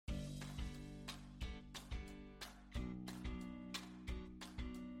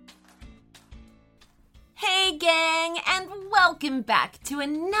gang, and welcome back to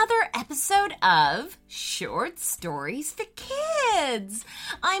another episode of Short Stories for Kids.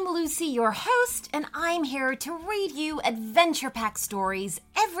 I'm Lucy, your host, and I'm here to read you adventure-packed stories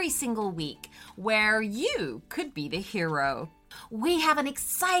every single week where you could be the hero. We have an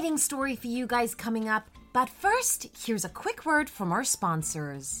exciting story for you guys coming up, but first, here's a quick word from our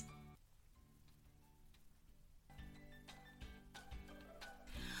sponsors.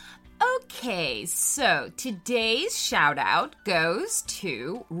 Okay, so today's shout out goes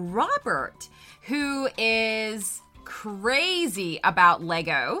to Robert, who is crazy about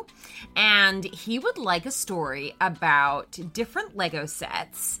Lego, and he would like a story about different Lego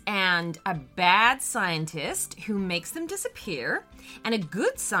sets and a bad scientist who makes them disappear and a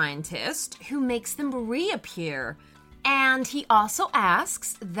good scientist who makes them reappear. And he also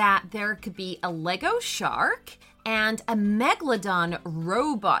asks that there could be a Lego shark and a Megalodon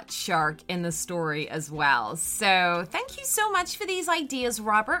robot shark in the story as well. So thank you so much for these ideas,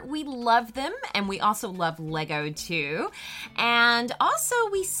 Robert. We love them, and we also love Lego too. And also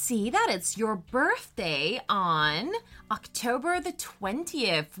we see that it's your birthday on October the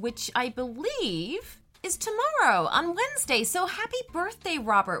 20th, which I believe is tomorrow on Wednesday. So happy birthday,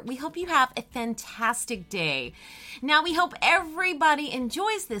 Robert. We hope you have a fantastic day. Now, we hope everybody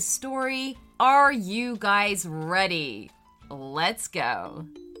enjoys this story. Are you guys ready? Let's go.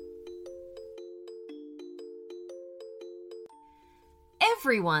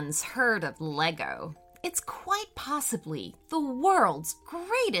 Everyone's heard of Lego. It's quite possibly the world's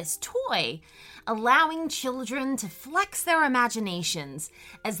greatest toy, allowing children to flex their imaginations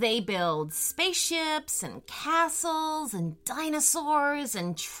as they build spaceships and castles and dinosaurs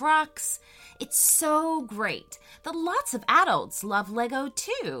and trucks. It's so great that lots of adults love Lego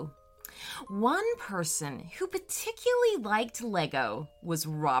too. One person who particularly liked Lego was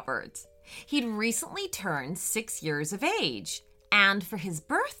Robert. He'd recently turned 6 years of age. And for his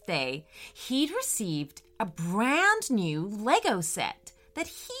birthday, he'd received a brand new Lego set that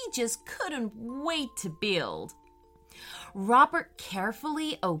he just couldn't wait to build. Robert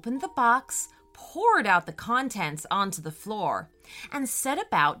carefully opened the box, poured out the contents onto the floor, and set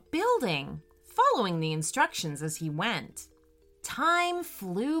about building, following the instructions as he went. Time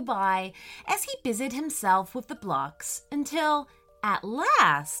flew by as he busied himself with the blocks until, at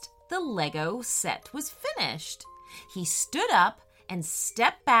last, the Lego set was finished. He stood up and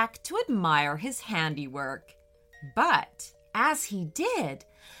stepped back to admire his handiwork. But as he did,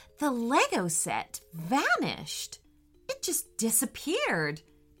 the Lego set vanished. It just disappeared.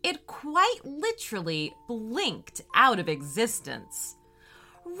 It quite literally blinked out of existence.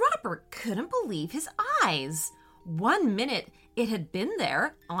 Robert couldn't believe his eyes. 1 minute it had been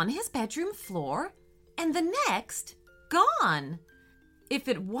there on his bedroom floor, and the next, gone. If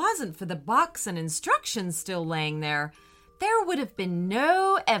it wasn't for the box and instructions still laying there would have been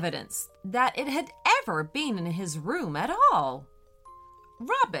no evidence that it had ever been in his room at all.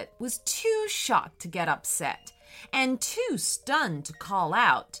 Robert was too shocked to get upset and too stunned to call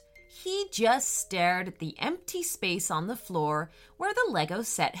out. He just stared at the empty space on the floor where the Lego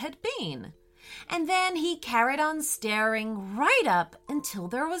set had been. And then he carried on staring right up until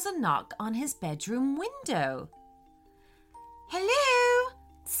there was a knock on his bedroom window. "Hello,"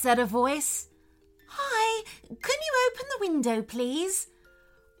 said a voice. "Hi, can you open the window, please?"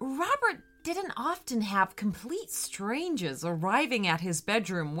 Robert didn't often have complete strangers arriving at his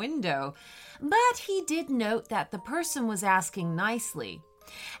bedroom window, but he did note that the person was asking nicely.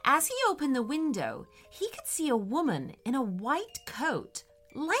 As he opened the window, he could see a woman in a white coat,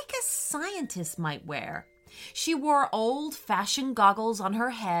 like a scientist might wear. She wore old-fashioned goggles on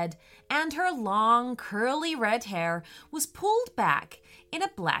her head, and her long, curly red hair was pulled back in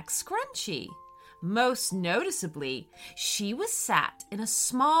a black scrunchie. Most noticeably, she was sat in a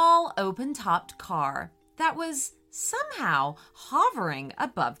small, open-topped car that was somehow hovering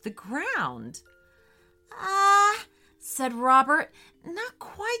above the ground. Said Robert, not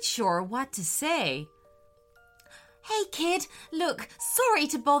quite sure what to say. "Hey, kid, look, sorry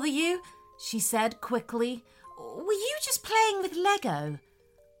to bother you," she said quickly. "Were you just playing with Lego?"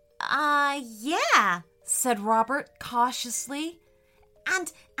 Yeah," said Robert cautiously.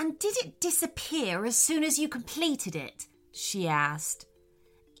 And did it disappear as soon as you completed it?" she asked.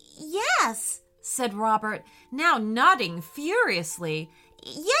 "Yes," said Robert, now nodding furiously.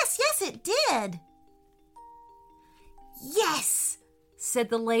 Yes, it did." "Yes," said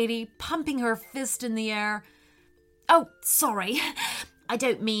the lady, pumping her fist in the air. "Oh, sorry. I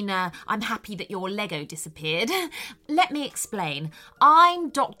don't mean I'm happy that your Lego disappeared. Let me explain. I'm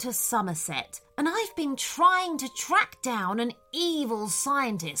Dr. Somerset, and I've been trying to track down an evil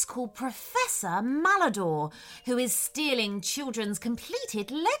scientist called Professor Malodour, who is stealing children's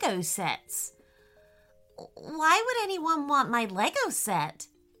completed Lego sets. Why would anyone want my Lego set?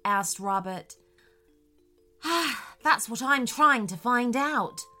 Asked Robert. That's what I'm trying to find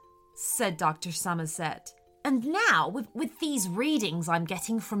out, said Dr. Somerset. And now, with these readings I'm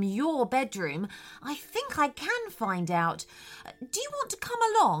getting from your bedroom, I think I can find out. Do you want to come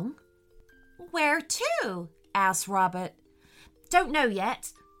along? Where to? Asked Robert. Don't know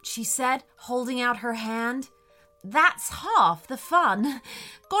yet, she said, holding out her hand. That's half the fun.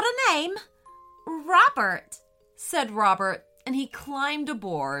 Got a name? Robert, said Robert, and he climbed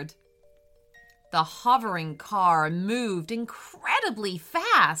aboard. The hovering car moved incredibly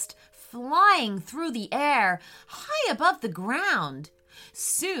fast, flying through the air, high above the ground.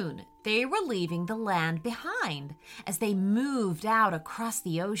 Soon they were leaving the land behind as they moved out across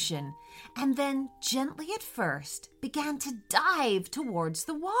the ocean, and then gently at first began to dive towards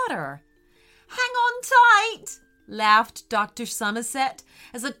the water. Hang on tight, laughed Dr. Somerset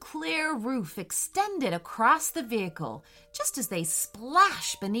as a clear roof extended across the vehicle just as they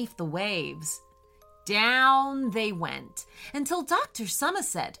splashed beneath the waves. Down they went until Dr.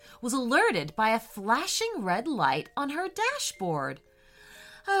 Somerset was alerted by a flashing red light on her dashboard.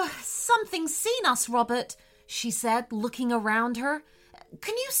 Something's seen us, Robert, she said, looking around her.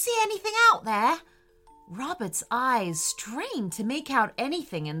 Can you see anything out there? Robert's eyes strained to make out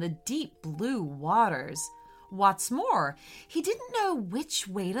anything in the deep blue waters. What's more, he didn't know which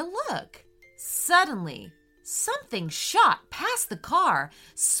way to look. Suddenly, something shot past the car,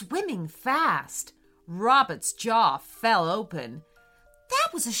 swimming fast. Robert's jaw fell open.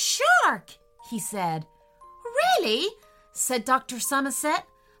 That was a shark, he said. Really? Said Dr. Somerset.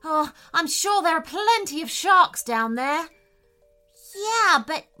 Oh, I'm sure there are plenty of sharks down there. Yeah,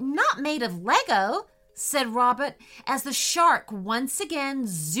 but not made of Lego, said Robert as the shark once again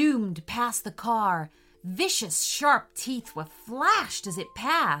zoomed past the car. Vicious, sharp teeth were flashed as it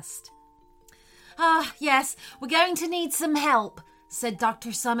passed. Yes, we're going to need some help, said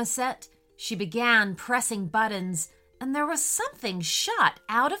Dr. Somerset. She began pressing buttons, and there was something shot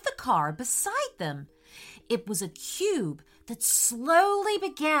out of the car beside them. It was a cube that slowly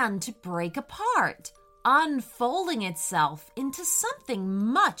began to break apart, unfolding itself into something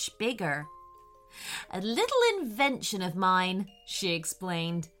much bigger. A little invention of mine, she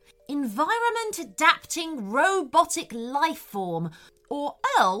explained. Environment Adapting Robotic Life Form, or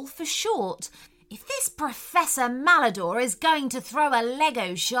EARL for short. If this Professor Malodour is going to throw a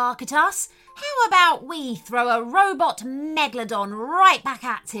Lego shark at us, how about we throw a robot Megalodon right back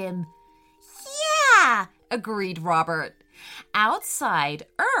at him? Yeah, agreed Robert. Outside,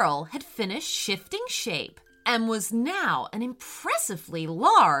 Earl had finished shifting shape and was now an impressively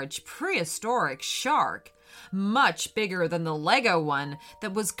large prehistoric shark, much bigger than the Lego one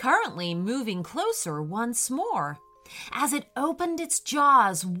that was currently moving closer once more. As it opened its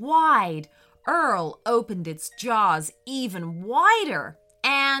jaws wide, Earl opened its jaws even wider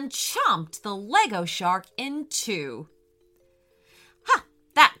and chomped the Lego shark in two.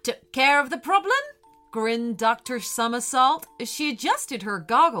 That took care of the problem, grinned Dr. Somersault as she adjusted her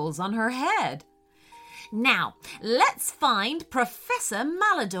goggles on her head. Now, let's find Professor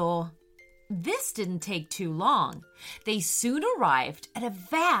Malodour. This didn't take too long. They soon arrived at a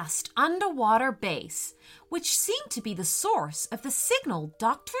vast underwater base, which seemed to be the source of the signal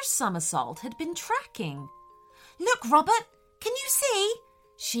Dr. Somersault had been tracking. Look, Robert, can you see?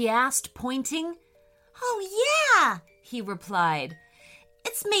 She asked, pointing. Oh, yeah, he replied.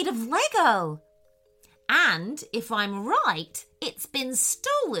 It's made of Lego. And, if I'm right, it's been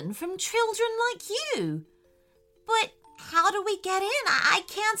stolen from children like you. But how do we get in? I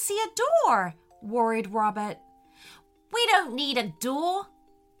can't see a door, worried Robert. We don't need a door,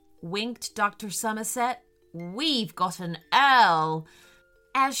 winked Dr. Somerset. We've got an L.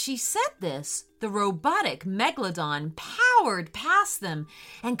 As she said this, the robotic Megalodon powered past them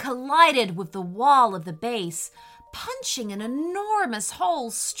and collided with the wall of the base, punching an enormous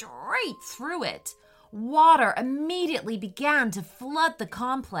hole straight through it. Water immediately began to flood the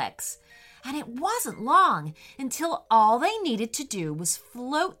complex, and it wasn't long until all they needed to do was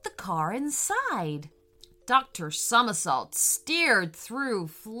float the car inside. Dr. Somersault steered through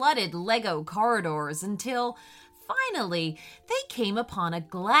flooded Lego corridors until, finally, they came upon a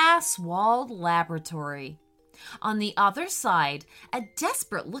glass-walled laboratory. On the other side, a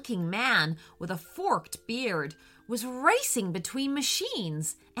desperate-looking man with a forked beard was racing between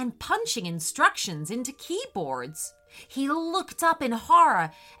machines and punching instructions into keyboards. He looked up in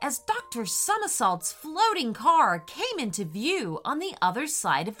horror as Dr. Somersault's floating car came into view on the other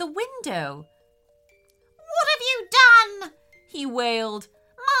side of the window. "What have you done?" he wailed.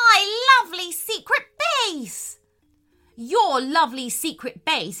 "My lovely secret base!" "Your lovely secret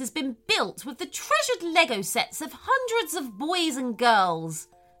base has been built with the treasured Lego sets of hundreds of boys and girls,"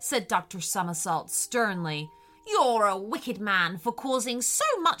 said Dr. Somersault sternly. "You're a wicked man for causing so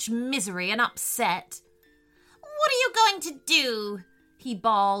much misery and upset." "What are you going to do?" he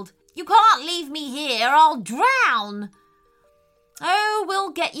bawled. "You can't leave me here. I'll drown." "Oh,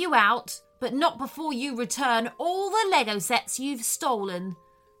 we'll get you out, but not before you return all the Lego sets you've stolen,"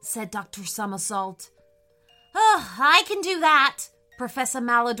 said Dr. Somersault. "Oh, I can do that," Professor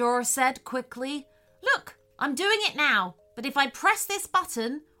Malodour said quickly. "Look, I'm doing it now, but if I press this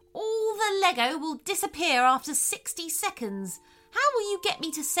button, all the Lego will disappear after 60 seconds. How will you get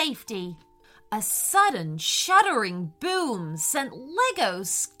me to safety?" A sudden, shuddering boom sent Legos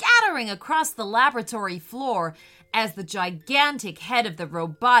scattering across the laboratory floor as the gigantic head of the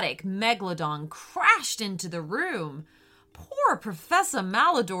robotic Megalodon crashed into the room. Poor Professor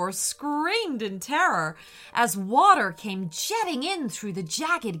Malodour screamed in terror as water came jetting in through the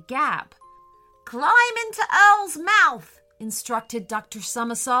jagged gap. "Climb into Earl's mouth," instructed Dr.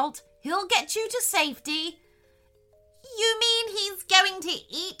 Somersault. "He'll get you to safety." "You mean he's going to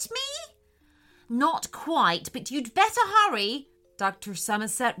eat me?" "Not quite, but you'd better hurry," Dr.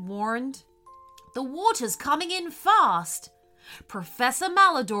 Somerset warned. "The water's coming in fast." Professor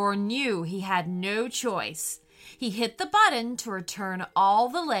Malodour knew he had no choice. He hit the button to return all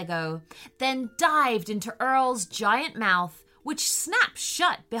the Lego, then dived into Earl's giant mouth, which snapped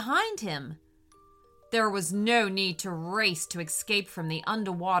shut behind him. There was no need to race to escape from the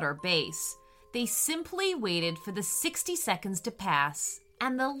underwater base. They simply waited for the 60 seconds to pass,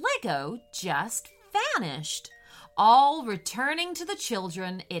 and the Lego just vanished, all returning to the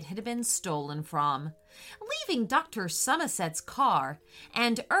children it had been stolen from, leaving Dr. Somerset's car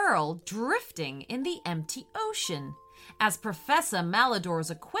and Earl drifting in the empty ocean as Professor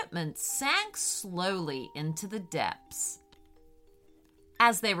Malodour's equipment sank slowly into the depths.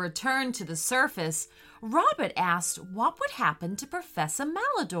 As they returned to the surface, Robert asked what would happen to Professor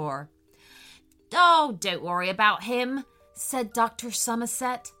Malodour. "Oh, don't worry about him," said Dr.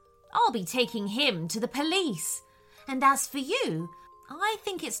 Somerset. "I'll be taking him to the police. And as for you, I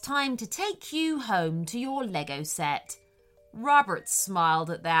think it's time to take you home to your Lego set." Robert smiled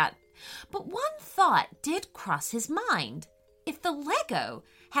at that, but one thought did cross his mind. If the Lego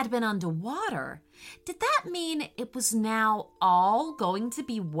had been underwater, did that mean it was now all going to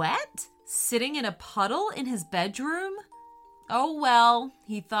be wet, sitting in a puddle in his bedroom? Oh well,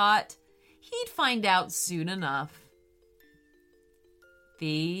 he thought, he'd find out soon enough.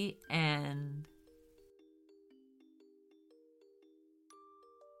 The end.